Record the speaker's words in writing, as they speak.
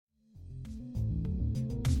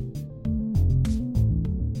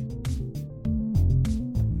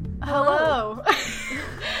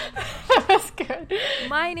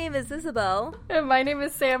My name is Isabel. And my name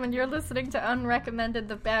is Sam, and you're listening to Unrecommended,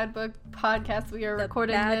 the Bad Book Podcast. We are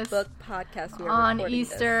recording this Book Podcast. We are on recording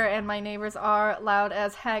Easter, this. And my neighbors are loud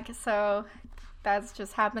as heck, so that's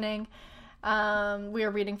just happening. We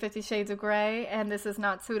are reading 50 Shades of Grey, and this is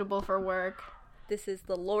not suitable for work. This is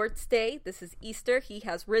the Lord's Day. This is Easter. He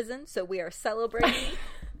has risen, so we are celebrating.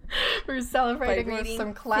 We're celebrating with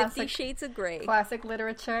some classic 50 Shades of Grey. Classic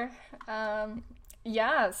literature.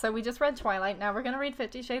 Yeah, so we just read Twilight. Now we're going to read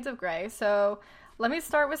 50 Shades of Grey. So let me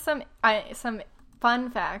start with some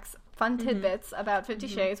fun facts, fun tidbits about 50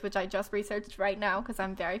 Shades, which I just researched right now because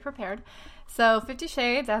I'm very prepared. So 50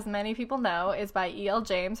 Shades, as many people know, is by E.L.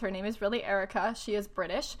 James. Her name is really Erica. She is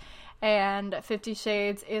British. And 50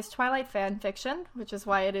 Shades is Twilight fan fiction, which is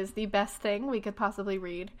why it is the best thing we could possibly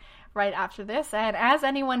read right after this. And as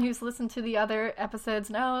anyone who's listened to the other episodes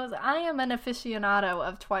knows, I am an aficionado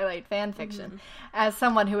of Twilight fan fiction. As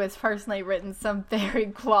someone who has personally written some very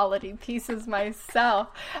quality pieces myself,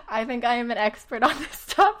 I think I am an expert on this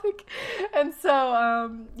topic. And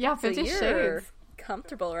so, yeah, 50 Shades.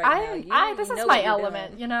 Comfortable right now. This is my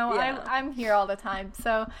element, you know. Yeah. I'm here all the time.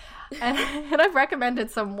 So, and I've recommended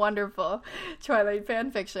some wonderful Twilight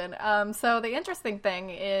fan fiction. So the interesting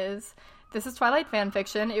thing is, this is Twilight fan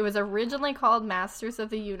fiction. It was originally called Masters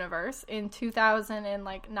of the Universe in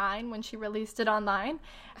 2009 when she released it online.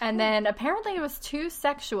 And then apparently it was too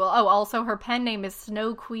sexual. Oh, also her pen name is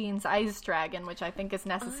Snow Queen's Ice Dragon, which I think is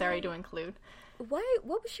necessary to include. What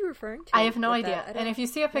was she referring to? I have no idea. And if you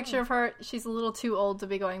see a picture of her, she's a little too old to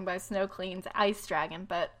be going by Snow Queen's Ice Dragon.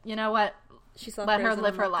 But you know what? Let her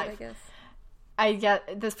live her life. I guess.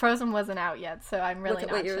 This Frozen wasn't out yet, so I'm really not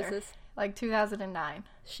sure. What year is this? Like 2009.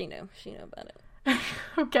 She knew about it.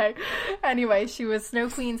 Okay. Anyway, she was Snow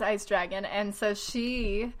Queen's Ice Dragon, and so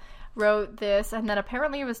she wrote this, and then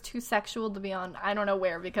apparently it was too sexual to be on, I don't know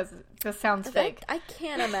where, because this sounds fake. I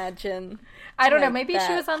can't imagine. I don't know, maybe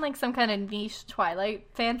she was on like some kind of niche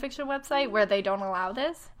Twilight fanfiction website where they don't allow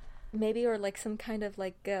this. Maybe, or like some kind of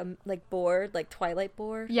like board, like Twilight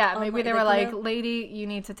board. Yeah, maybe they were like, lady, you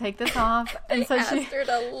need to take this off. And so she asked her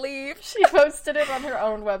to leave. She posted it on her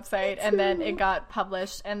own website, and then it got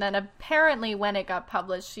published. And then apparently when it got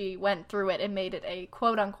published, she went through it and made it a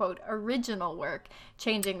quote-unquote original work,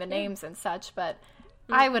 changing the names and such. But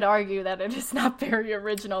I would argue that it is not very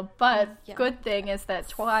original. But good thing is that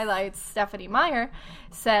Twilight's Stephanie Meyer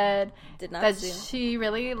said that she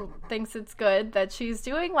really thinks it's good, that she's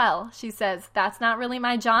doing well. She says, that's not really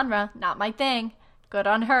my genre, not my thing. Good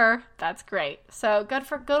on her. That's great. So good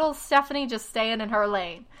for good old Stephanie just staying in her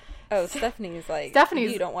lane. Oh, Stephanie's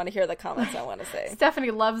you don't want to hear the comments I want to say.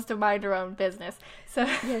 Stephanie loves to mind her own business. So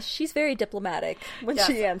yeah, she's very diplomatic when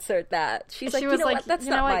she answered that. She's like, you know what, that's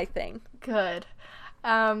not my thing. Good.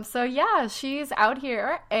 So yeah, she's out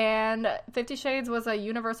here, and 50 Shades was a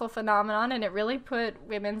universal phenomenon, and it really put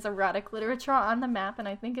women's erotic literature on the map, and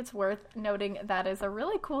I think it's worth noting that is a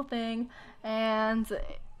really cool thing, and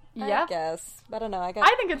yeah. I guess. I don't know. I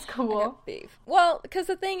think it's cool. I got beef. Well, because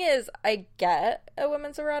the thing is, I get a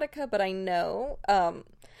women's erotica, but I know,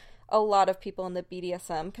 a lot of people in the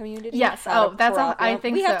BDSM community. Yes. I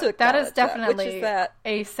think we have to that is definitely that,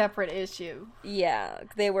 a separate issue. Yeah.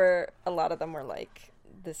 A lot of them were like,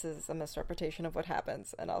 this is a misrepresentation of what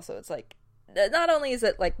happens. And also it's like, not only is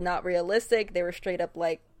it like not realistic, they were straight up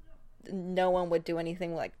like, no one would do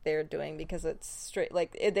anything like they're doing because it's straight,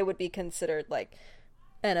 like they would be considered like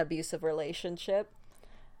an abusive relationship.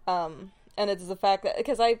 And it's the fact that,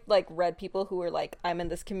 because I've like read people who were like, I'm in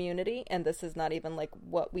this community and this is not even like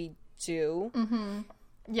what we do. Mm-hmm.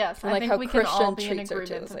 Yes, and, I think we can all be in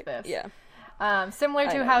agreement with this. Yeah. Similar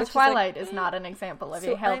to how Twilight is not an example of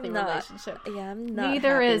a healthy relationship. Yeah, I'm not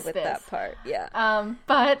Neither happy is with this. that part. Yeah.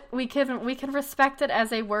 But we can respect it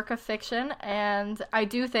as a work of fiction, and I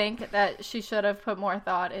do think that she should have put more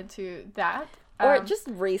thought into that. Or just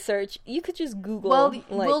research. You could just Google. Well,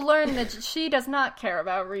 we'll learn that she does not care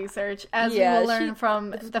about research, as we will learn from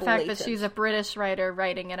the fact that she's a British writer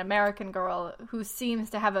writing an American girl who seems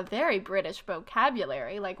to have a very British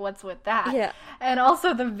vocabulary. Like, what's with that? Yeah. And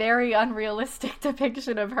also the very unrealistic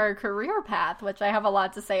depiction of her career path, which I have a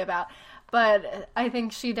lot to say about. But I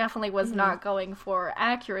think she definitely was not going for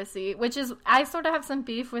accuracy, which is, I sort of have some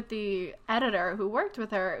beef with the editor who worked with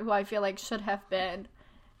her, who I feel like should have been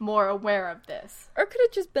more aware of this. Or could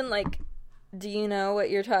it just been like, do you know what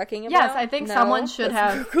you're talking about? Yes, I think someone should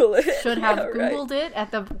have Googled it at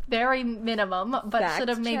the very minimum, but should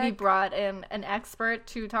have maybe brought in an expert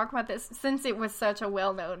to talk about this, since it was such a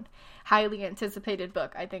well-known, highly anticipated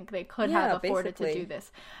book. I think they could have afforded to do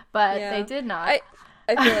this, but they did not.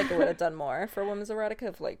 I feel like it would have done more for women's erotica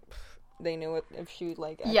if, like, they knew it if she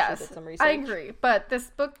like actually Yes, did some research. I agree. But this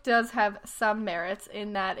book does have some merits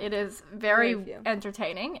in that it is very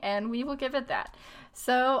entertaining, and we will give it that.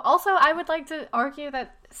 So, also, I would like to argue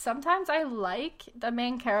that sometimes I like the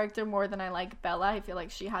main character more than I like Bella. I feel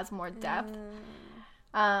like she has more depth.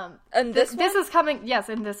 And this is coming, yes,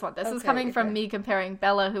 in this one. This is coming from me comparing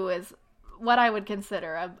Bella, who is what I would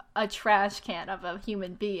consider a trash can of a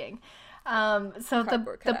human being. So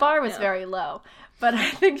the bar was very low, but I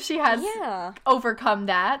think she has overcome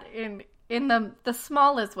that in the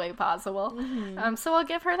smallest way possible. So I'll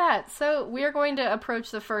give her that. So we're going to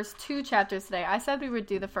approach the first 2 chapters today. I said we would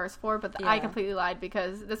do the first 4, but I completely lied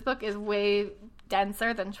because this book is way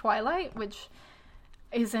denser than Twilight, which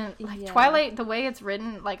isn't like Twilight. The way it's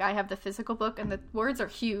written, like I have the physical book and the words are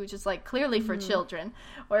huge. It's like clearly for children,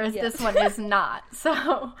 whereas this one is not.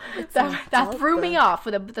 So that threw me off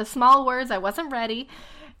with the small words. I wasn't ready.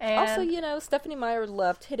 And also, Stephenie Meyer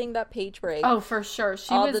loved hitting that page break. Oh, for sure.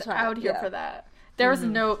 She was out here for that. There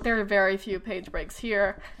are very few page breaks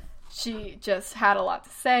here. She just had a lot to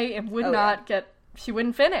say and she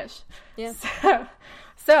wouldn't finish. Yeah.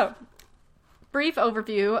 So brief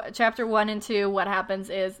overview, chapter 1 and 2, what happens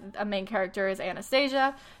is a main character is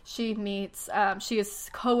Anastasia. She is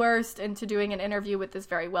coerced into doing an interview with this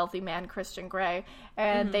very wealthy man, Christian Grey,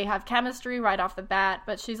 and they have chemistry right off the bat,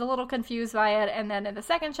 but she's a little confused by it, and then in the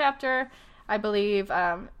second chapter, I believe,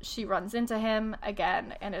 she runs into him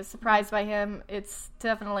again and is surprised by him. It's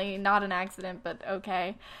definitely not an accident, but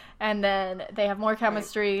okay. And then they have more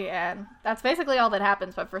chemistry, and that's basically all that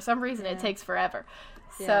happens, but for some reason it takes forever.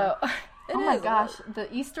 So... Oh my gosh, the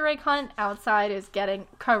Easter egg hunt outside is getting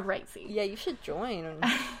crazy. Yeah, you should join.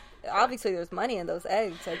 Obviously, there's money in those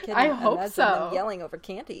eggs. I hope so. Them yelling over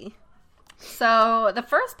candy. So, the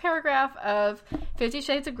first paragraph of 50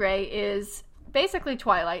 Shades of Grey is basically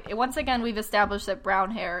Twilight. Once again, we've established that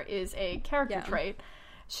brown hair is a character trait.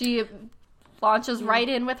 She launches right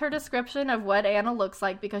in with her description of what Anna looks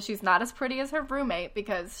like because she's not as pretty as her roommate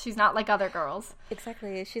because she's not like other girls.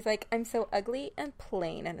 Exactly. She's like, I'm so ugly and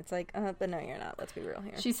plain. And it's like, but no, you're not. Let's be real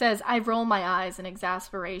here. She says, I roll my eyes in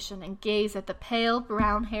exasperation and gaze at the pale,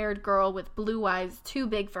 brown-haired girl with blue eyes too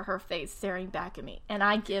big for her face staring back at me. And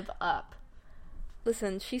I give up.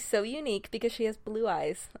 Listen, she's so unique because she has blue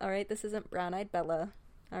eyes. All right? This isn't brown-eyed Bella.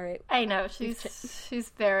 All right. I know she's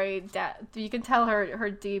very you can tell her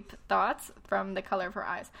deep thoughts from the color of her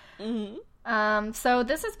eyes. So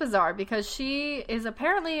this is bizarre because she is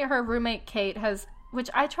apparently her roommate Kate which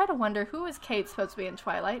I try to wonder who is Kate supposed to be in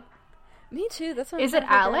Twilight. Me too. That's what is it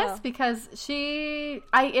Alice? Because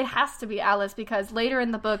it has to be Alice because later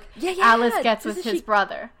in the book, Alice gets with his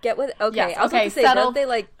brother. Get with I was about to say, don't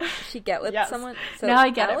they she get with someone? So now I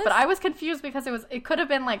get it, but I was confused because it could have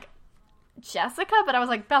been like Jessica, but I was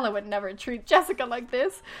like, Bella would never treat Jessica like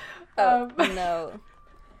this. No.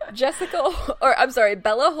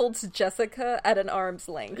 Bella holds Jessica at an arm's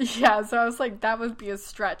length. Yeah, so I was like, that would be a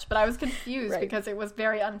stretch, but I was confused because it was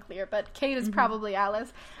very unclear, but Kate is probably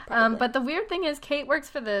Alice. But the weird thing is Kate works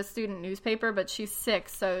for the student newspaper, but she's sick,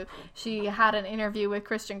 so she had an interview with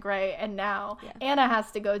Christian Grey, and now Anna has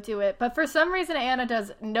to go do it. But for some reason, Anna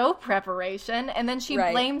does no preparation, and then she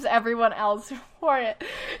blames everyone else for it.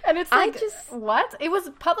 And it's like, what? It was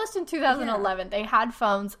published in 2011. They had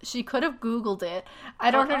phones. She could have Googled it. I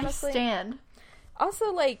don't understand.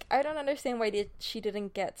 Also, I don't understand why she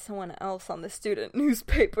didn't get someone else on the student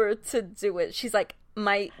newspaper to do it. She's like,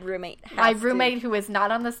 my roommate who is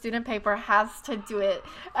not on the student paper has to do it.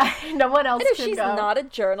 No one else can go. And if she's not a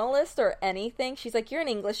journalist or anything, she's like, you're in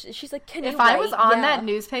English. She's like, can you write? If I was on that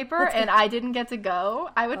newspaper and I didn't get to go,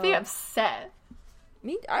 I would be upset.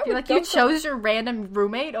 I would you chose your random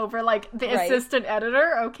roommate over the assistant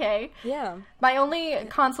editor. Okay. Yeah. My only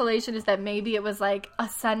consolation is that maybe it was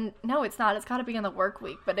no, it's not. It's got to be in the work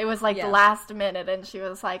week. But it was the last minute, and she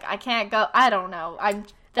was like, I can't go. I don't know.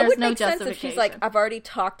 There's no justification. Sense if she's like, I've already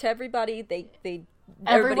talked to everybody.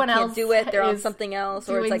 Everyone else can't do it. They're on something else,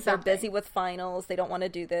 or it's they're busy with finals. They don't want to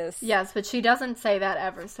do this. Yes, but she doesn't say that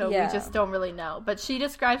ever, so we just don't really know. But she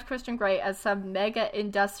describes Christian Grey as some mega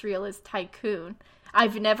industrialist tycoon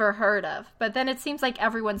I've never heard of. But then it seems like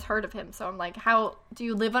everyone's heard of him, so I'm like, how do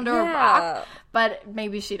you live under a rock? But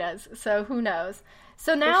maybe she does, so who knows.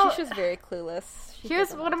 So now she's just very clueless.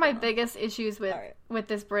 Here's one of my biggest issues with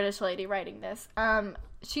this British lady writing this.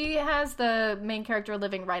 she has the main character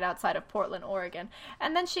living right outside of Portland, Oregon.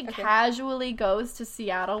 And then she casually goes to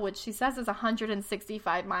Seattle, which she says is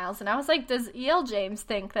 165 miles. And I was like, does E.L. James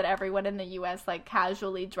think that everyone in the U.S. like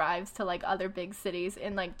casually drives to like other big cities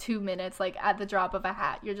in like 2 minutes, like at the drop of a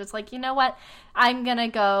hat? You're just like, you know what? I'm gonna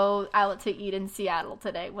go out to eat in Seattle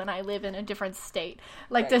today when I live in a different state.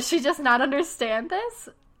 Like, does she just not understand this?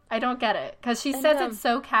 I don't get it, because she says it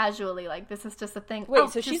so casually, like this is just a thing. Wait,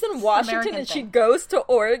 so she's in Washington and she goes to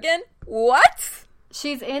Oregon? What?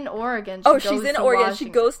 She's in Oregon. She's in Oregon. Washington. She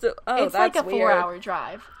goes to... Oh, it's that's like a weird. 4-hour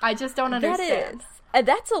drive. I just don't understand. And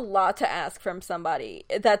that's a lot to ask from somebody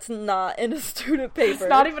that's not in a student paper. It's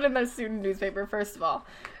not even in the student newspaper, first of all.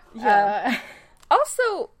 Yeah.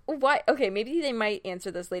 Also, why... Okay, maybe they might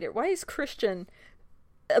answer this later. Why is Christian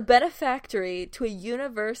a benefactor to a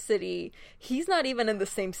university he's not even in the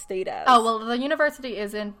same state as? Oh, well, the university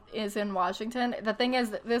is in Washington. The thing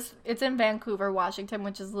is that it's in Vancouver, Washington,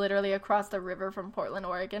 which is literally across the river from Portland,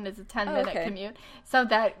 Oregon. It's a 10-minute commute. So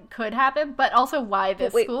that could happen, but also why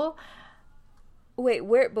this school? Wait,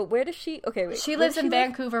 where does she... Okay, wait. She lives in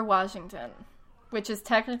Vancouver, Washington, which is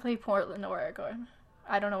technically Portland, Oregon.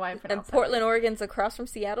 I don't know why I pronounced that. And Portland, Oregon's across from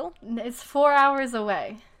Seattle? It's 4 hours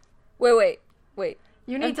away. Wait.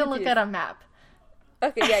 You need to look at a map.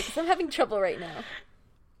 Okay, yeah, because I'm having trouble right now.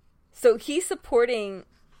 So he's supporting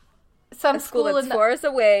some a school that's 4 hours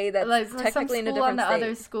away that's technically in a different state.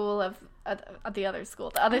 The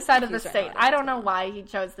other side of the state. I don't know why he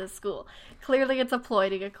chose this school. Clearly it's a ploy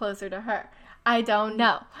to get closer to her. I don't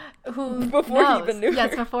know. Who before knows? He even knew her.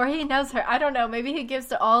 Yes, before he knows her. I don't know. Maybe he gives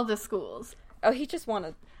to all the schools. Oh, he just want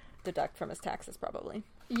to deduct from his taxes, probably.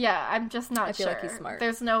 Yeah, I'm just not sure. I feel like he's smart.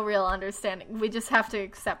 There's no real understanding. We just have to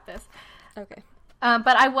accept this. Okay.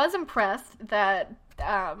 But I was impressed that,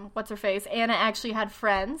 what's-her-face, Anna actually had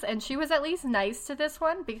friends, and she was at least nice to this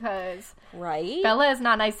one, because right? Bella is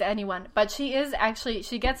not nice to anyone, but she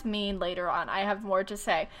gets mean later on. I have more to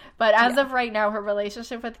say. But as of right now, her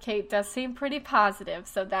relationship with Kate does seem pretty positive,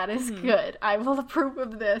 so that is good. I will approve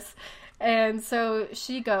of this. And so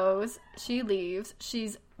she goes, she leaves,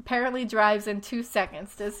 she's apparently drives in 2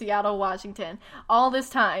 seconds to Seattle, Washington. All this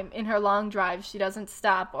time, in her long drive, she doesn't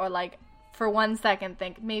stop or, like, for 1 second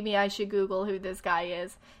think, maybe I should Google who this guy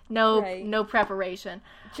is. No preparation.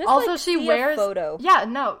 Just also, like, she see wears... a photo. Yeah,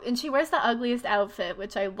 no, and she wears the ugliest outfit,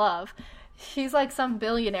 which I love. She's like some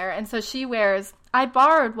billionaire, and so she wears... I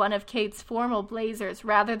borrowed one of Kate's formal blazers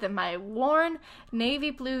rather than my worn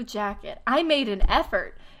navy blue jacket. I made an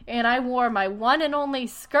effort, and I wore my one and only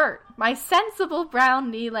skirt, my sensible brown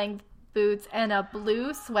knee-length boots, and a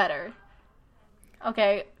blue sweater.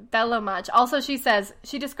 Okay, Bella much. Also, she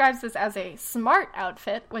describes this as a smart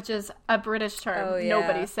outfit, which is a British term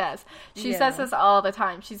nobody says. She says this all the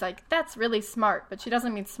time. She's like, that's really smart, but she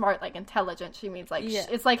doesn't mean smart like intelligent. She means like,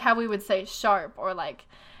 it's like how we would say sharp or like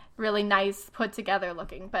really nice, put together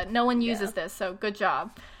looking, but no one uses this, so good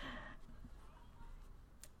job.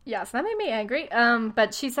 Yeah, so that made me angry.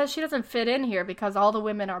 But she says she doesn't fit in here because all the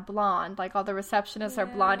women are blonde. Like, all the receptionists are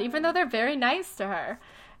blonde, even though they're very nice to her.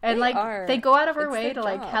 And, they go out of her way to,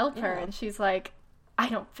 help her. And she's like, I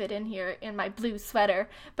don't fit in here in my blue sweater.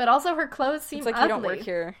 But also her clothes seem ugly. You don't work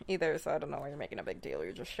here either, so I don't know why you're making a big deal.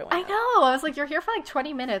 You're just showing up. know. I was like, you're here for,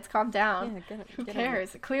 20 minutes. Calm down. Yeah, Who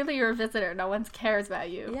cares? Clearly you're a visitor. No one cares about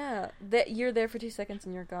you. Yeah. You're there for 2 seconds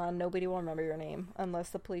and you're gone. Nobody will remember your name unless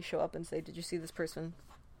the police show up and say, did you see this person?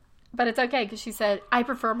 But it's okay, because she said, I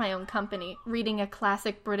prefer my own company, reading a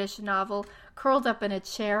classic British novel, curled up in a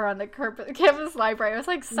chair on the campus library. I was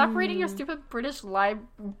like, stop reading your stupid British novels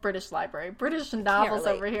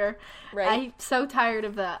over here. Right. I'm so tired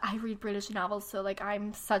of I read British novels, so,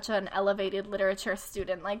 I'm such an elevated literature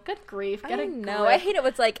student. Like, good grief. Get a grip. I hate it.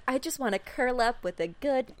 It's like, I just want to curl up with a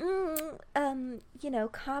good,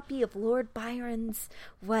 copy of Lord Byron's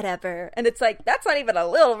whatever. And it's like, that's not even a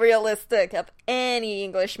little realistic of any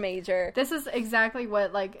English major. This is exactly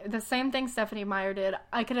what, the same thing Stephenie Meyer did.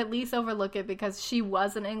 I could at least overlook it because she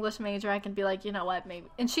was an English major. I can be like, you know what, maybe.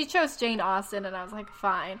 And she chose Jane Austen, and I was like,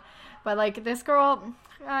 fine. But, this girl,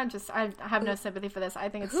 I have no sympathy for this. I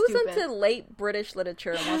think it's stupid. Who's into late British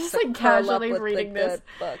literature and wants just, to curl up casually with reading the this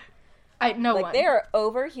good book? No one. They're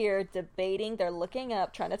over here debating, they're looking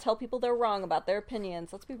up, trying to tell people they're wrong about their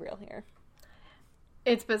opinions. Let's be real here.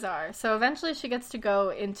 It's bizarre. So eventually she gets to go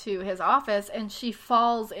into his office, and she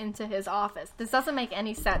falls into his office. This doesn't make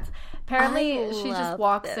any sense. Apparently, she just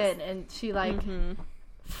walks in, and she,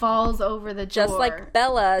 falls over the door. Just like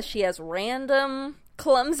Bella, she has random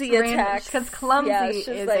clumsy attacks. Because clumsy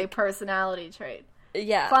is a personality trait.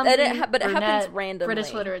 Yeah, clumsy, but it brunette, happens randomly.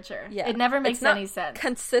 British literature. Yeah. It never makes any sense.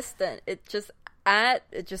 Consistent. It just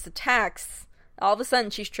attacks all of a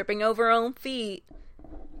sudden she's tripping over her own feet.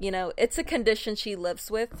 You know, it's a condition she lives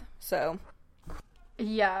with, so...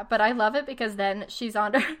 Yeah, but I love it because then she's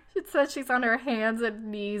on her, it says she's on her hands and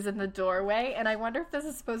knees in the doorway, and I wonder if this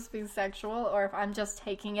is supposed to be sexual or if I'm just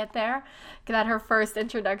taking it there. That her first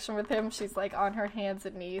introduction with him, she's like on her hands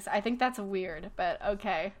and knees. I think that's weird, but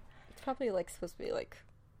okay. It's probably like supposed to be like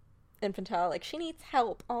infantile, like she needs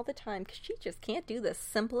help all the time because she just can't do the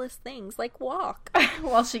simplest things like walk.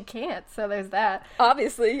 Well, she can't, so there's that.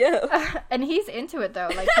 Obviously, yeah. And he's into it though,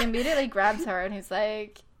 like he immediately grabs her and he's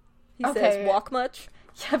like... He says, walk much?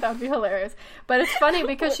 Yeah, that'd be hilarious. But it's funny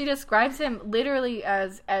because she describes him literally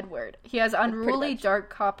as Edward. He has unruly dark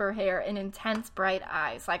copper hair and intense bright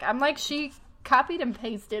eyes. Like, I'm like, she copied and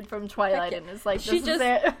pasted from Twilight and is like, this she just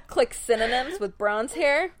is it. clicked synonyms with bronze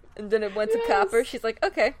hair, and then it went to copper. She's like,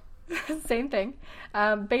 okay. Same thing.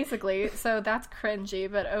 Basically, so that's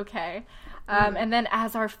cringy, but okay. And then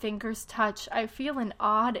as our fingers touch, I feel an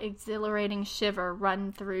odd, exhilarating shiver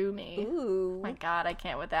run through me. Ooh. My God, I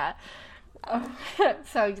can't with that.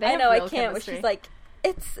 So they I know, I can't. chemistry. Where she's like,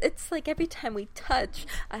 it's like every time we touch,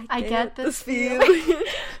 I get this feeling.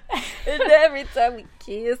 And every time we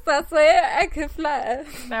kiss, I swear I could fly.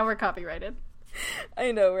 Now we're copyrighted.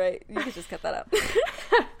 I know, right? You could just cut that up.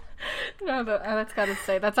 No, that's gotta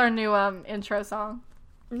say. That's our new intro song.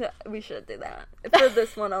 No, we should do that. For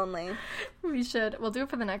this one only. We should. We'll do it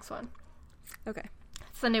for the next one. Okay.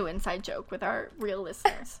 It's a new inside joke with our real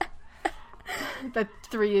listeners. The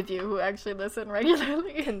three of you who actually listen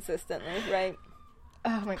regularly. Consistently, right?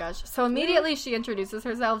 Oh my gosh. So immediately she introduces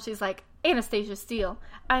herself. She's like, Anastasia Steele.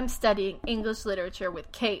 I'm studying English literature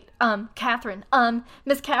with Kate. Catherine.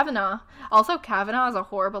 Miss Kavanaugh. Also, Kavanaugh is a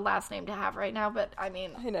horrible last name to have right now, but I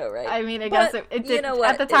mean... I know, right? I mean, I guess it did, you know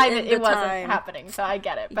what? At the time, it wasn't happening, so I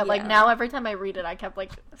get it. But, like, now every time I read it, I kept,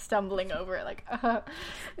 like, stumbling over it, like,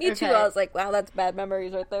 Me too. I was like, wow, that's bad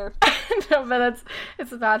memories right there. No, but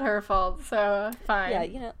it's not her fault, so fine. Yeah,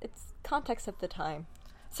 you know, it's context of the time.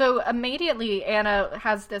 So immediately Anna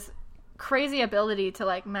has this crazy ability to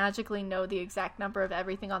like magically know the exact number of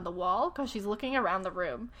everything on the wall because she's looking around the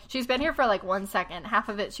room. She's been here for like 1 second. Half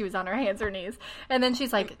of it she was on her hands or knees. And then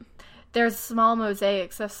she's like, there's small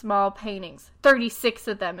mosaics of small paintings. 36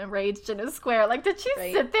 of them arranged in a square. Like, did she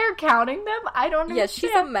sit there counting them? I don't know. Yeah,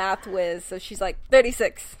 she's a math whiz, so she's like,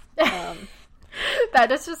 36.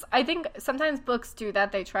 That is just, I think sometimes books do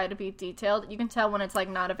that. They try to be detailed. You can tell when it's like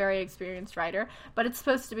not a very experienced writer, but it's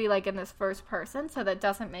supposed to be like in this first person, so that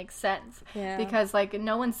doesn't make sense. Yeah. Because like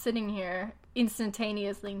no one sitting here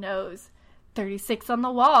instantaneously knows 36 on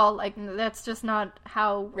the wall. Like that's just not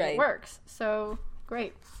how it works. So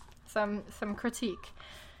great. Some critique.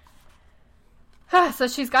 So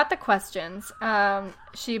she's got the questions.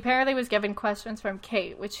 She apparently was given questions from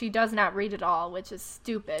Kate, which she does not read at all, which is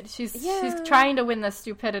stupid. She's trying to win the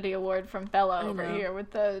stupidity award from Bella over here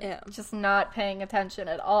with the just not paying attention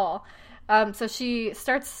at all. So she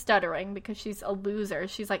starts stuttering because she's a loser.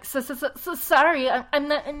 She's like, so sorry, I'm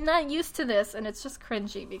not used to this, and it's just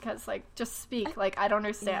cringy because like just speak. Like I don't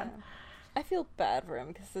understand. Yeah. I feel bad for him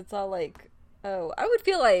because it's all like, oh, I would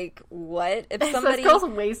feel like, what if somebody... This girl's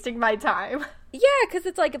wasting my time. Yeah, because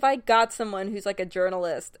it's like if I got someone who's like a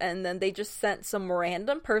journalist and then they just sent some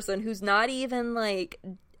random person who's not even like...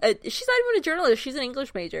 she's not even a journalist. She's an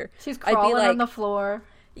English major. She's crawling on the floor.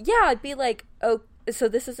 Yeah, I'd be like, oh, so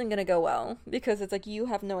this isn't going to go well. Because it's like, you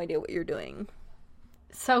have no idea what you're doing.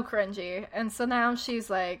 So cringy. And so now she's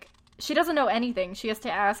like... She doesn't know anything. She has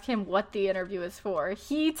to ask him what the interview is for.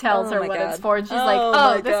 He tells her what it's for, and she's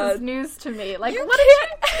like, this is news to me. Like, you what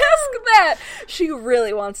can't ask that? She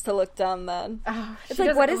really wants to look dumb then. Oh, it's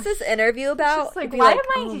like, what is this interview about? She's like, why am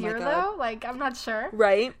I here, though? Like, I'm not sure.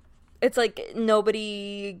 Right? It's like,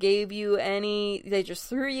 nobody gave you any... They just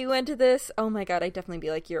threw you into this. Oh my god, I'd definitely be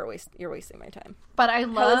like, you're wasting my time. But I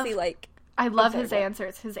love... How is he like... I love his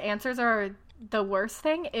answers. His answers are the worst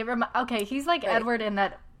thing. Okay, he's like Edward in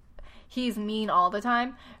that... He's mean all the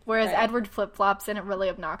time, whereas Edward flip-flops in a really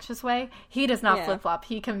obnoxious way. He does not flip-flop.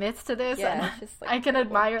 He commits to this, and just, like, I can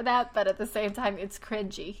admire that, but at the same time, it's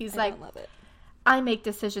cringy. He's like, don't love it. I make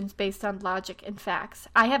decisions based on logic and facts.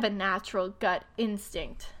 I have a natural gut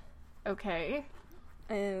instinct. Okay.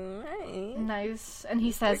 Right. Nice. And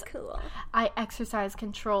he says, cool. I exercise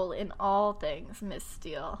control in all things, Miss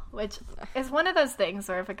Steele, which is one of those things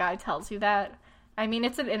where if a guy tells you that, I mean,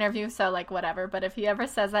 it's an interview, so, like, whatever. But if he ever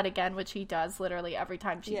says that again, which he does literally every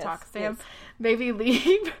time she talks to him, maybe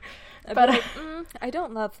leave. But like, I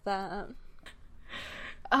don't love that.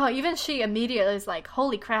 Oh, even she immediately is like,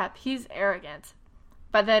 holy crap, he's arrogant.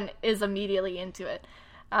 But then is immediately into it.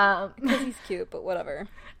 Because he's cute, but whatever.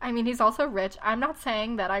 I mean, he's also rich. I'm not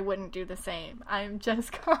saying that I wouldn't do the same. I'm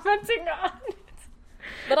just commenting on it.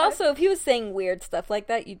 But also, if he was saying weird stuff like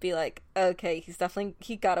that, you'd be like, okay,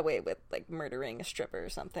 he got away with, like, murdering a stripper or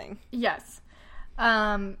something. Yes.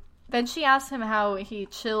 Then she asks him how he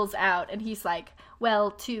chills out, and he's like,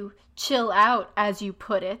 well, to chill out, as you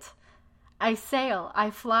put it. I sail, I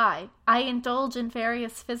fly, I indulge in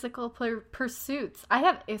various physical pursuits. I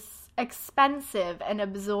have expensive and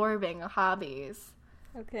absorbing hobbies.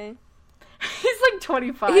 Okay. He's like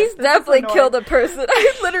 25. He's definitely killed a person.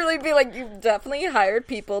 I'd literally be like, you've definitely hired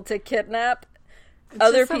people to kidnap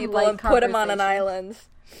other people and put them on an island.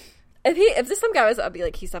 If this some guy was, I'd be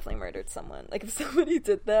like, he's definitely murdered someone. Like, if somebody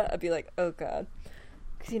did that, I'd be like, oh god.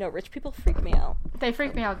 Because, you know, rich people freak me out. They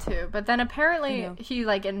freak me out too. But then apparently he,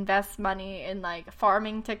 like, invests money in, like,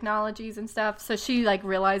 farming technologies and stuff. So she, like,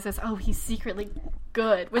 realizes, oh, he's secretly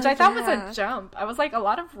good. Which I thought was a jump. I was like, a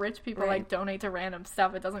lot of rich people, like, donate to random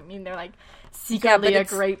stuff. It doesn't mean they're, like, secretly a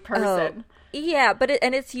great person. Yeah, but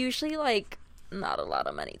it's usually, like, not a lot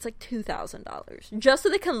of money. It's like $2,000. Just so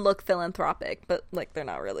they can look philanthropic. But, like, they're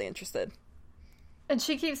not really interested. And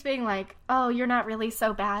she keeps being like, oh, you're not really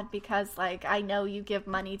so bad because, like, I know you give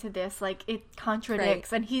money to this. Like, it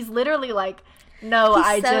contradicts. Right. And he's literally like, no,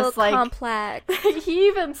 he's so complex. He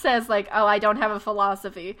even says, like, oh, I don't have a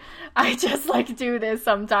philosophy. I just, like, do this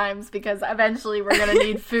sometimes because eventually we're going to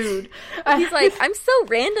need food. He's like, I'm so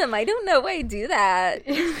random. I don't know why I do that.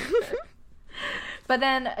 But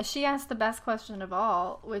then she asked the best question of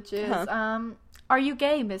all, which is, are you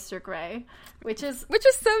gay, Mr. Grey? Which is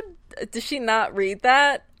so... Does she not read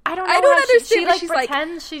that? I don't know. I don't understand. She like,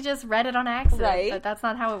 pretends she just read it on accident, right? But that's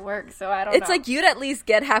not how it works, so I don't know. It's like, you'd at least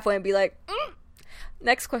get halfway and be like,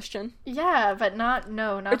 next question. Yeah, but not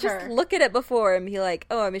her. Or just look at it before and be like,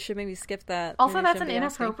 oh, I should maybe skip that. Also, that's an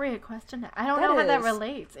inappropriate question. I don't know how that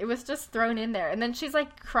relates. It was just thrown in there. And then she's,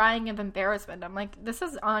 like, crying of embarrassment. I'm like, this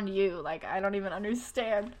is on you. Like, I don't even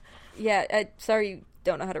understand. Yeah, sorry you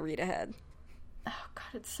don't know how to read ahead. Oh, God,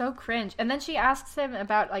 it's so cringe. And then she asks him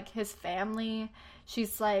about, like, his family.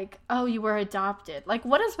 She's like, oh, you were adopted. Like,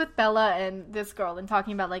 what is with Bella and this girl and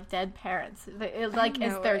talking about, like, dead parents? It, like,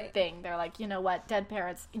 is their thing. They're like, you know what? Dead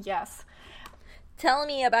parents, yes. Tell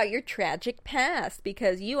me about your tragic past,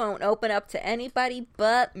 because you won't open up to anybody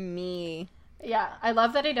but me. Yeah, I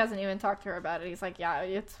love that he doesn't even talk to her about it. He's like, yeah,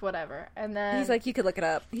 it's whatever. And then... He's like, you could look it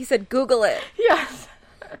up. He said, Google it. Yes.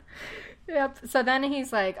 Yep. So then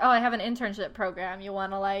he's like, oh, I have an internship program. You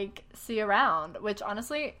want to, like, see around? Which,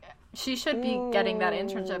 honestly, she should be getting that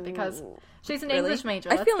internship because she's an English major.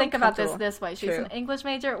 Let's think about this way. She's an English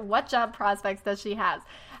major. What job prospects does she have?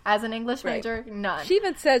 As an English major, none. She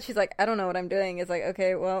even said, she's like, I don't know what I'm doing. It's like,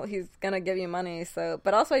 okay, well, he's gonna give you money, so...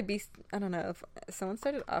 But also, I don't know, if someone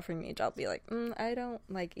started offering me a job, I'd be like, I don't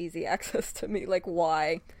like easy access to me. Like,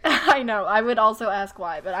 why? I know. I would also ask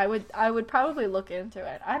why, but I would probably look into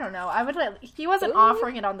it. I don't know. He wasn't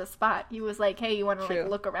offering it on the spot. He was like, hey, you want to, like,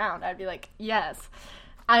 look around? I'd be like, yes.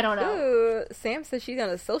 I don't know. Ooh, Sam says she's on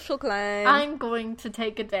a social climb. I'm going to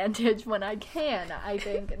take advantage when I can. I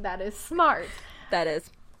think that is smart. That is.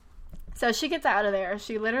 So she gets out of there.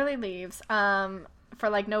 She literally leaves for,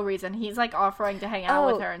 like, no reason. He's, like, offering to hang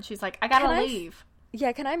out with her, and she's like, I gotta leave.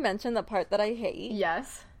 Can I mention the part that I hate?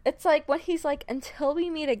 Yes. It's like when he's like, until we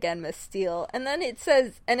meet again, Miss Steele. And then it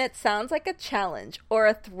says, and it sounds like a challenge or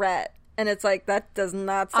a threat. And it's like, that does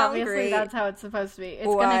not sound great. Obviously, that's how it's supposed to be. It's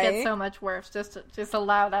going to get so much worse. Just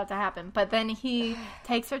allow that to happen. But then he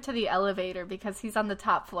takes her to the elevator because he's on the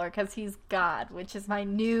top floor because he's God, which is my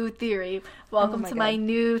new theory. Welcome to my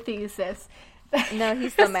new thesis. No,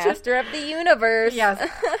 he's the master of the universe. Yes.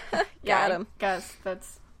 Got him. I guess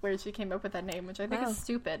that's where she came up with that name, which I think is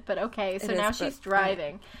stupid. But okay, so now she's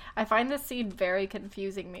driving. I find this scene very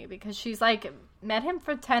confusing me because she's like, met him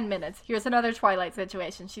for 10 minutes. Here's another Twilight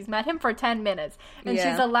situation. She's met him for 10 minutes, and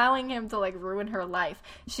she's allowing him to, like, ruin her life.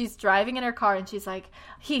 She's driving in her car, and she's like,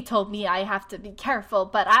 he told me I have to be careful,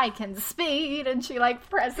 but I can speed. And she, like,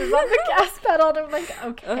 presses on the gas pedal, and I'm like,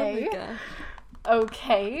 okay. Oh my God.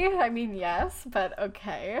 Okay. I mean, yes, but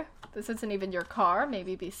okay. This isn't even your car.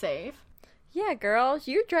 Maybe be safe. Yeah, girl,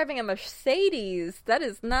 you're driving a Mercedes. That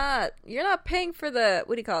is not... You're not paying for the...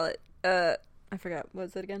 What do you call it? I forgot. What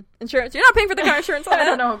was it again? Insurance. You're not paying for the car insurance on that. I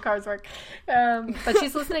don't know how cars work. But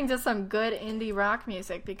she's listening to some good indie rock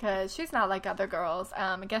music because she's not like other girls.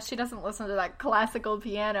 I guess she doesn't listen to that classical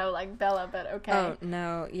piano like Bella, but okay. Oh,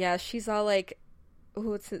 no. Yeah, she's all like...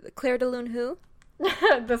 What's it? Claire de Lune who?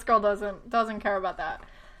 This girl doesn't care about that.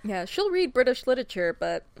 Yeah, she'll read British literature,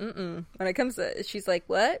 but when it comes to... She's like,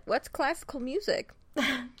 what? What's classical music?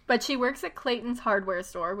 But she works at Clayton's hardware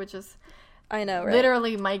store, which is I know, right?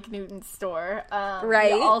 Literally Mike Newton's store.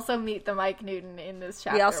 Right. We also meet the Mike Newton in this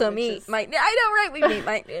chapter. We also meet Mike. I know, right? We meet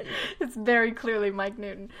Mike Newton. It's very clearly Mike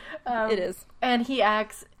Newton. It is. And he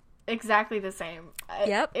acts exactly the same.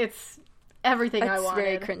 Yep. It's everything I It's wanted.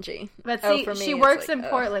 very cringy. But see, for me, she it's works like, in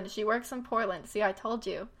Portland. She works in Portland. See, I told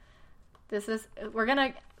you. We're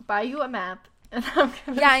gonna buy you a map, and I'm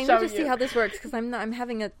gonna I show need to see you. how this works because I'm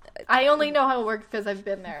having a. I only know how it works because I've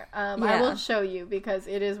been there. I Yeah. will show you because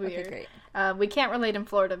it is weird. Okay, great. We can't relate in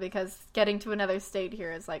Florida because getting to another state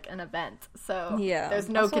here is like an event. So Yeah. there's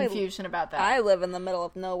no Also, confusion about that. I live in the middle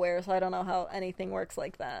of nowhere, so I don't know how anything works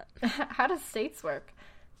like that. How does states work?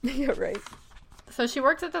 Yeah, right. So she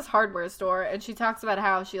works at this hardware store, and she talks about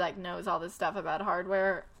how she like knows all this stuff about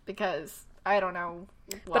hardware because I don't know.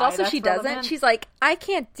 Why But also that's she doesn't. relevant. She's like, I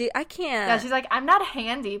can't. Yeah, she's like, I'm not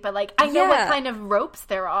handy, but like I know what Yeah. kind of ropes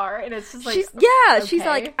there are, and it's just like She's okay.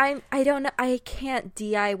 like, I don't know, I can't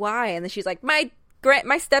DIY, and then she's like, my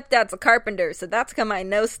stepdad's a carpenter, so that's come I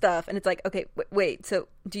know stuff, and it's like, okay, wait, so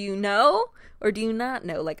do you know or do you not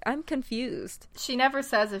know? Like, I'm confused. She never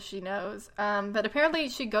says if she knows, but apparently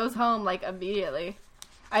she goes home like immediately.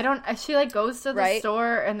 She like goes to the Right.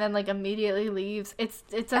 store and then like immediately leaves. It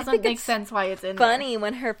doesn't think make it's sense why it's in there. Funny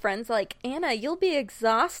when her friend's like, Anna, you'll be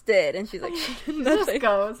exhausted, and she's like, She just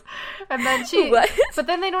goes, and then What? But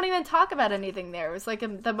then they don't even talk about anything there. It was like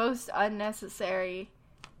the most unnecessary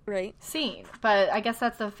right. scene. But I guess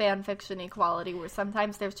that's the fan fiction equality, where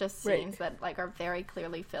sometimes there's just Right. scenes that like are very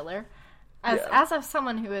clearly filler. As of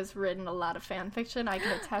someone who has written a lot of fan fiction, I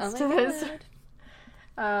can attest to my this.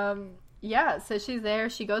 God. Yeah, so she's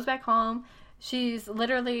there. She goes back home. She's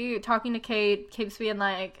literally talking to Kate.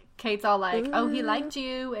 Kate's all like, oh, he liked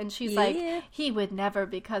you. And she's like, he would never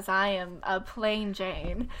because I am a plain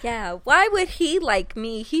Jane. Yeah, why would he like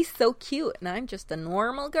me? He's so cute, and I'm just a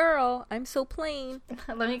normal girl. I'm so plain.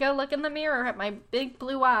 Let me go look in the mirror at my big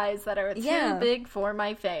blue eyes that are too big for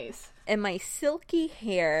my face. And my silky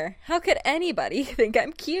hair. How could anybody think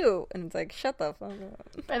I'm cute? And it's like, shut the fuck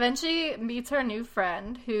up. And then she meets her new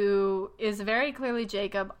friend, who is very clearly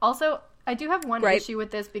Jacob. Also, I do have one issue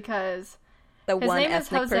with this because The his one name is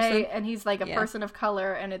ethnic Jose, person. and he's like a Yeah. person of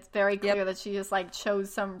color, and it's very clear that she just like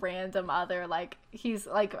chose some random other, like, he's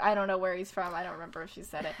like, I don't know where he's from. I don't remember if she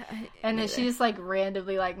said it. And then she just like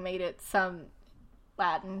randomly like made it some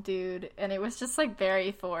Latin dude, and it was just like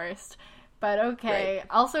very forced. But okay. Right.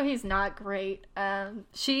 Also, he's not great.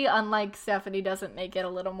 She, unlike Stephanie, doesn't make it a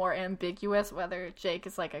little more ambiguous whether Jake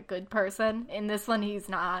is like a good person. In this one, he's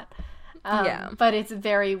not. But it's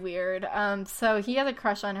very weird. So he has a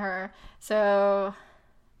crush on her. So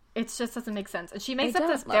it just doesn't make sense. And she makes up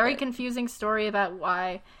this very confusing story about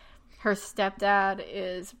why her stepdad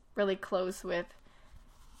is really close with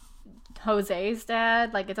Jose's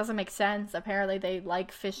dad. Like, it doesn't make sense. Apparently they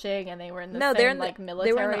like fishing and they were in the same like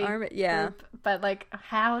military they were in the army. Yeah. group. But like,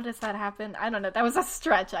 how does that happen? I don't know. That was a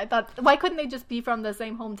stretch. I thought, why couldn't they just be from the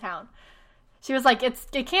same hometown? She was like, it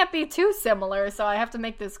can't be too similar, so I have to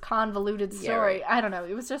make this convoluted story. Yeah, right. I don't know.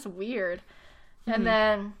 It was just weird. Mm-hmm. And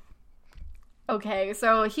then, okay,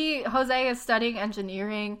 so Jose is studying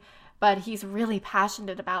engineering, but he's really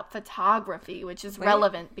passionate about photography, which is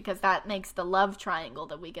relevant because that makes the love triangle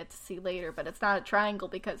that we get to see later. But it's not a triangle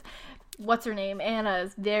because what's her name? Anna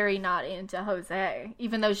is very not into Jose,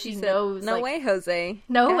 even though she knows. No way, Jose.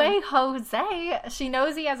 No way, Jose. She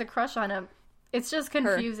knows he has a crush on him. It's just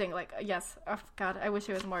confusing. Like, yes, oh God, I wish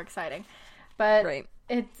it was more exciting. But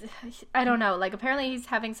I don't know. Like, apparently he's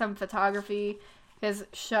having some photography, his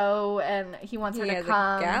show, and he wants her to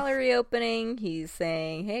come. A gallery opening. He's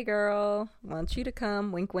saying, hey girl, want you to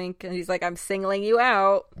come, wink wink. And he's like, I'm singling you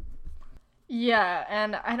out. Yeah,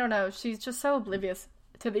 and I don't know. She's just so oblivious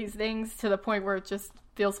to these things to the point where it just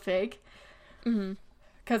feels fake. Mm-hmm.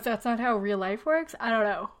 Because that's not how real life works. I don't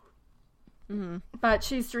know. Mm-hmm. But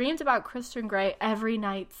she's dreamed about Christian Grey every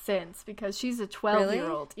night since, because she's a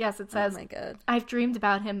 12-year-old. Really? Yes, it says, oh my God. I've dreamed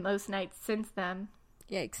about him most nights since then.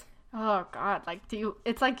 Yikes. Oh God, like,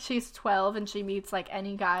 it's like she's 12 and she meets like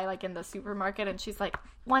any guy like in the supermarket and she's like,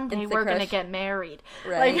 one day we're gonna get married.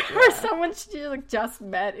 Right, like, for someone she like just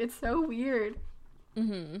met. It's so weird.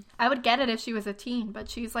 Mm-hmm. I would get it if she was a teen, but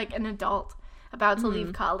she's like an adult about to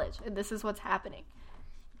leave college, and this is what's happening.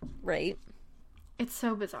 Right. It's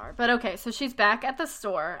so bizarre. But okay, so she's back at the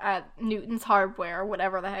store at Newton's Hardware,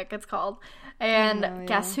 whatever the heck it's called. And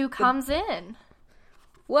guess who comes in?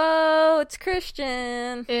 Whoa, it's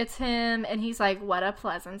Christian. It's him, and he's like, what a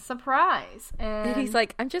pleasant surprise. And he's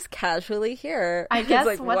like, I'm just casually here. I guess,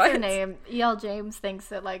 like, what's her name? E.L. James thinks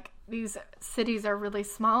that, like, these cities are really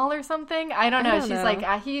small or something. I don't know. She's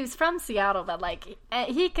like, he's from Seattle, but, like,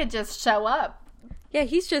 he could just show up Yeah,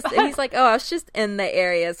 he's like, oh, I was just in the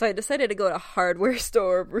area, so I decided to go to a hardware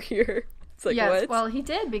store over here. It's like, yes, what? well, he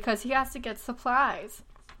did, because he has to get supplies.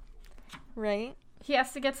 Right? He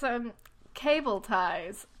has to get some cable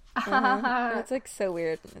ties. It's like so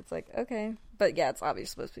weird. It's like, okay. But yeah, it's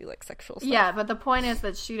obviously supposed to be like sexual stuff. Yeah, but the point is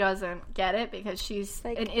that she doesn't get it because she's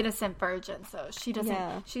like, an innocent virgin. So she doesn't,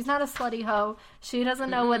 yeah. she's not a slutty hoe. She doesn't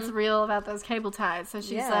know what's real about those cable ties. So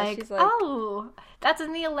she's, Yeah, like, she's like, oh, that's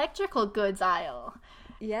in the electrical goods aisle.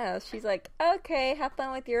 Yeah, she's like, okay, have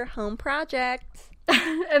fun with your home project.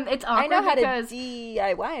 And it's awkward I know how to because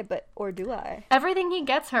DIY, but, or do I? everything he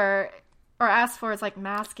gets her or asks for is like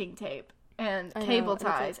masking tape and cable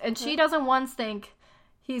ties. And she doesn't once think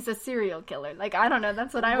he's a serial killer. Like, I don't know.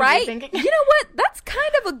 That's what I would be thinking. You know what? That's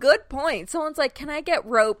kind of a good point. Someone's like, can I get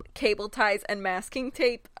rope, cable ties, and masking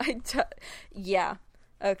tape? Yeah.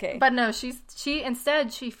 Okay. But no, she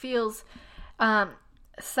instead, she feels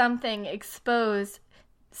something exposed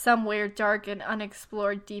somewhere dark and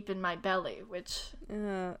unexplored deep in my belly, which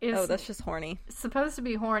is that's just horny. supposed to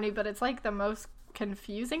be horny, but it's like the most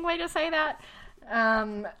confusing way to say that.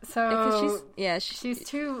 She's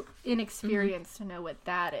too inexperienced to know what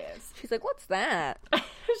that is. She's like, what's that?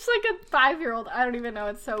 She's like a 5-year-old. I don't even know.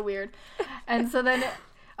 It's so weird. And so then,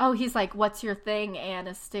 he's like, what's your thing,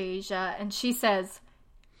 Anastasia? And she says,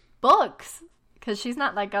 books. Because she's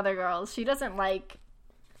not like other girls. She doesn't like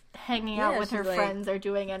hanging out with her friends or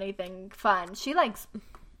doing anything fun. She likes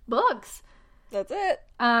books. That's it.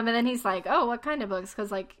 And then he's like, oh, what kind of books? Because,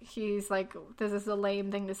 like, he's like, this is a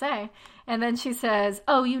lame thing to say. And then she says,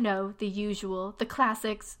 oh, you know, the usual, the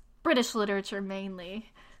classics, British literature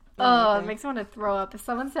mainly. It makes me want to throw up. If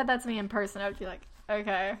someone said that to me in person, I would be like,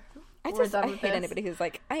 okay, I hate anybody who's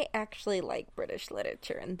like, I actually like British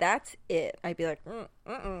literature, and that's it. I'd be like,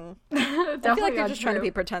 I feel like you're just trying to be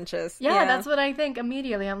pretentious. Yeah, that's what I think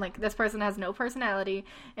immediately. I'm like, this person has no personality,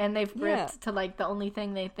 and they've ripped to, like, the only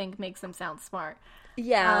thing they think makes them sound smart.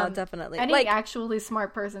 Yeah, definitely. Any like, actually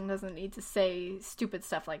smart person doesn't need to say stupid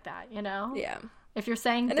stuff like that, you know? Yeah. If you're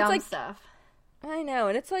saying dumb stuff. I know,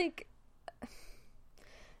 and it's like,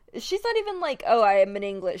 she's not even like, oh, I am in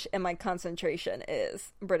English and my concentration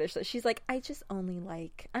is British. She's like, I'm just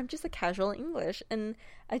a casual English and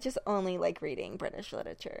I just only like reading British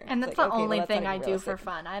literature. And that's like, the only thing I do for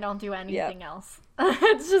fun. I don't do anything else.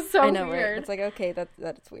 It's just so weird. Right? It's like, okay,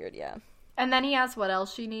 that's weird, yeah. And then he asks what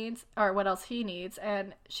else she needs, or what else he needs,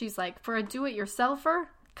 and she's like, for a do-it-yourselfer,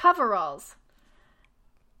 coveralls.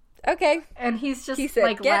 Okay. And he's just, he said,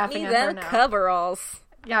 like, laughing at her now. Coveralls.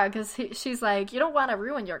 Yeah, because she's like, you don't want to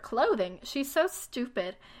ruin your clothing. She's so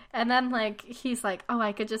stupid. And then, like, he's like, oh,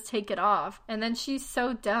 I could just take it off. And then she's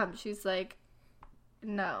so dumb. She's like,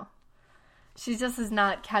 no. She just is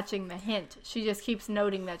not catching the hint. She just keeps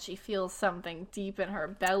noting that she feels something deep in her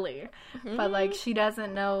belly. Mm-hmm. But, like, she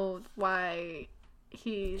doesn't know why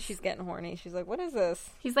she's getting horny. She's like, what is this?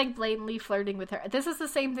 He's, like, blatantly flirting with her. This is the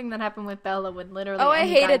same thing that happened with Bella when literally I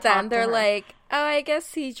hated them. They're like, oh, I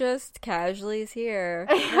guess he just casually is here.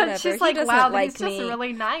 Whatever. She's like, wow, he's just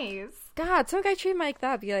really nice. God, some guy treat him like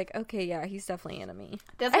that. Be like, okay, yeah, he's definitely into me.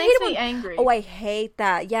 That makes me angry. Oh, I hate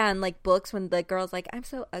that. Yeah, and like books when the girl's like, I'm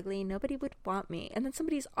so ugly, nobody would want me. And then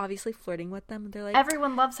somebody's obviously flirting with them. And they're like,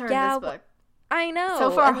 everyone loves her in this book. I know.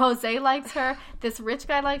 So far, Jose likes her, this rich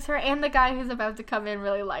guy likes her, and the guy who's about to come in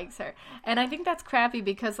really likes her. And I think that's crappy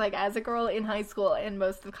because, like, as a girl in high school and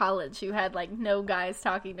most of college, you had, like, no guys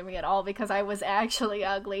talking to me at all because I was actually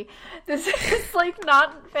ugly. This is, like,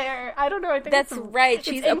 not fair. I don't know. I think that's right.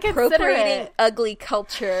 She's appropriating ugly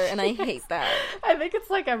culture, and I hate that. I think it's,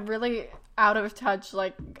 like, a really out of touch,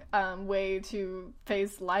 like, way to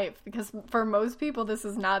face life, because for most people this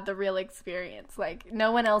is not the real experience. Like,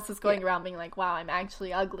 no one else is going around being like, wow, I'm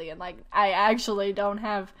actually ugly, and like, I actually don't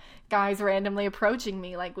have guys randomly approaching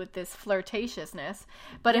me like with this flirtatiousness.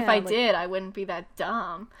 But if I did, I wouldn't be that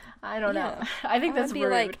dumb. I don't know. I think that's rude.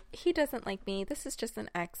 Like, he doesn't like me, this is just an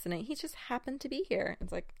accident, he just happened to be here.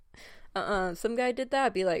 It's like, some guy did that.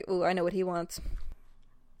 I'd be like, ooh, I know what he wants.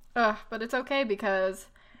 But it's okay because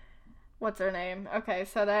what's her name? Okay,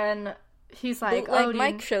 so then he's like,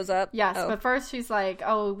 Mike shows up. Yes, but first she's like,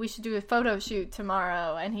 oh, we should do a photo shoot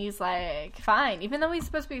tomorrow. And he's like, fine. Even though he's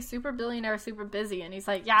supposed to be a super billionaire, super busy. And he's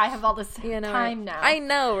like, yeah, I have all this time now. I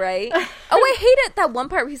know, right? I hate it. That one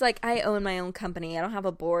part where he's like, I own my own company. I don't have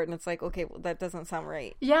a board. And it's like, okay, well, that doesn't sound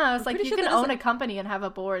right. Yeah, it's like, you can own a company and have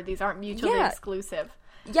a board. These aren't mutually exclusive.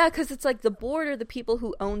 Yeah, because it's like the board are the people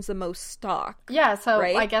who owns the most stock. Yeah, so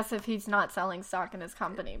right? I guess if he's not selling stock in his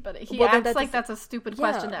company, but he acts like that's a stupid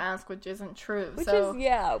question to ask, which isn't true. Which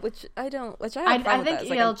I I think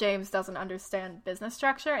E.L. James doesn't understand business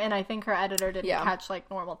structure, and I think her editor didn't catch like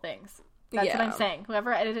normal things. That's what I'm Yeah. saying.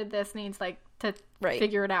 Whoever edited this needs, like, to Right.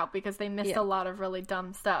 figure it out because they missed Yeah. a lot of really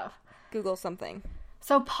dumb stuff. Google something.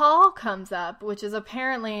 So Paul comes up, which is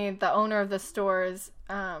apparently the owner of the store's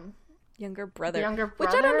Younger brother. younger Which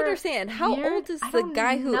I don't brother? understand. How Weird? old is I the don't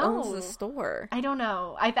guy who owns know. the store? I don't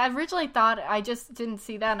know. I originally thought, I just didn't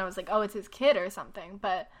see that, and I was like, oh, it's his kid or something,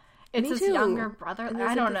 but it's Me his too. younger brother. And there's,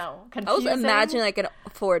 I like, don't this- know. I was Confusing. imagining like a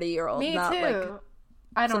 40-year-old, Me not too. like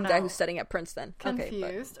I don't some know. guy who's studying at Princeton.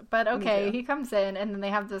 Confused, but me okay, too. he comes in, and then they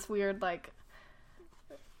have this weird, like,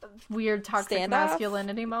 toxic Standoff?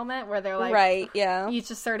 masculinity moment where they're like, right, yeah.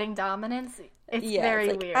 each asserting dominance. It's Yeah, very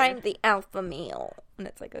it's like, weird. I'm the alpha male. And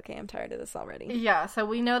it's like, okay, I'm tired of this already. Yeah, so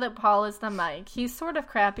we know that Paul is the Mike. He's sort of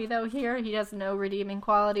crappy, though, here. He has no redeeming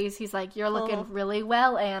qualities. He's like, you're looking really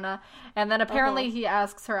well, Anna. And then apparently he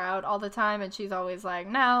asks her out all the time, and she's always like,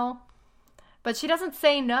 no. But she doesn't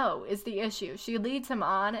say no, is the issue. She leads him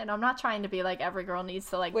on, and I'm not trying to be like every girl needs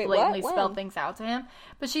to, like, Wait, blatantly what? spell When? things out to him.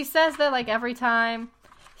 But she says that, like, every time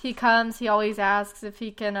he comes, he always asks if he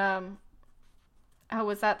can, Oh,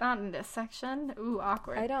 was that not in this section? Ooh,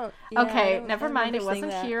 awkward. I don't. Okay, I don't never mind. It remember seeing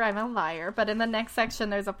wasn't that. here. I'm a liar. But in the next section,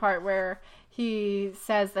 there's a part where he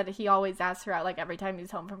says that he always asks her out, like, every time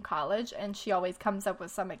he's home from college, and she always comes up with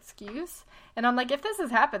some excuse. And I'm like, if this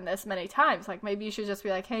has happened this many times, like, maybe you should just be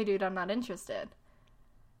like, hey, dude, I'm not interested.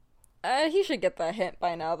 He should get the hint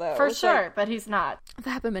by now, though. For It's sure, like, but he's not. that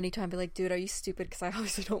happened many times. Be like, dude, are you stupid? Because I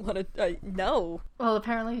obviously don't want to. No. Well,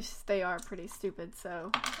 apparently they are pretty stupid, so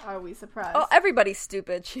are we surprised? Oh, everybody's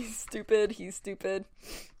stupid. She's stupid. He's stupid.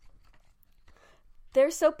 They're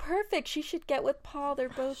so perfect. She should get with Paul. They're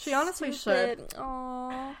both. She honestly stupid.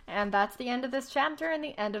 Aww. And that's the end of this chapter and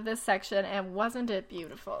the end of this section, and wasn't it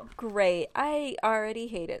beautiful? Great. I already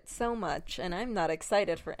hate it so much, and I'm not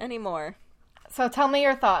excited for any more. So tell me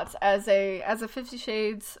your thoughts as a 50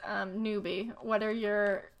 Shades newbie. What are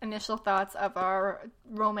your initial thoughts of our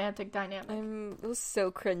romantic dynamic? It was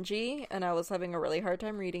so cringy, and I was having a really hard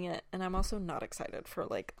time reading it, and I'm also not excited for,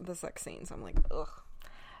 like, the sex scenes. I'm like, ugh.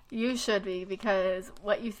 You should be, because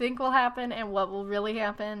what you think will happen and what will really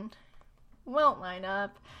happen won't line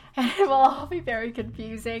up, and it will all be very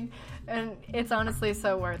confusing, and it's honestly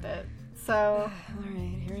so worth it. So, All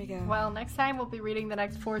right, here we go. well, next time we'll be reading the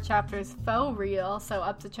next 4 chapters faux real, so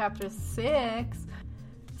up to chapter 6.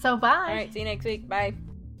 So bye. All right, see you next week. Bye.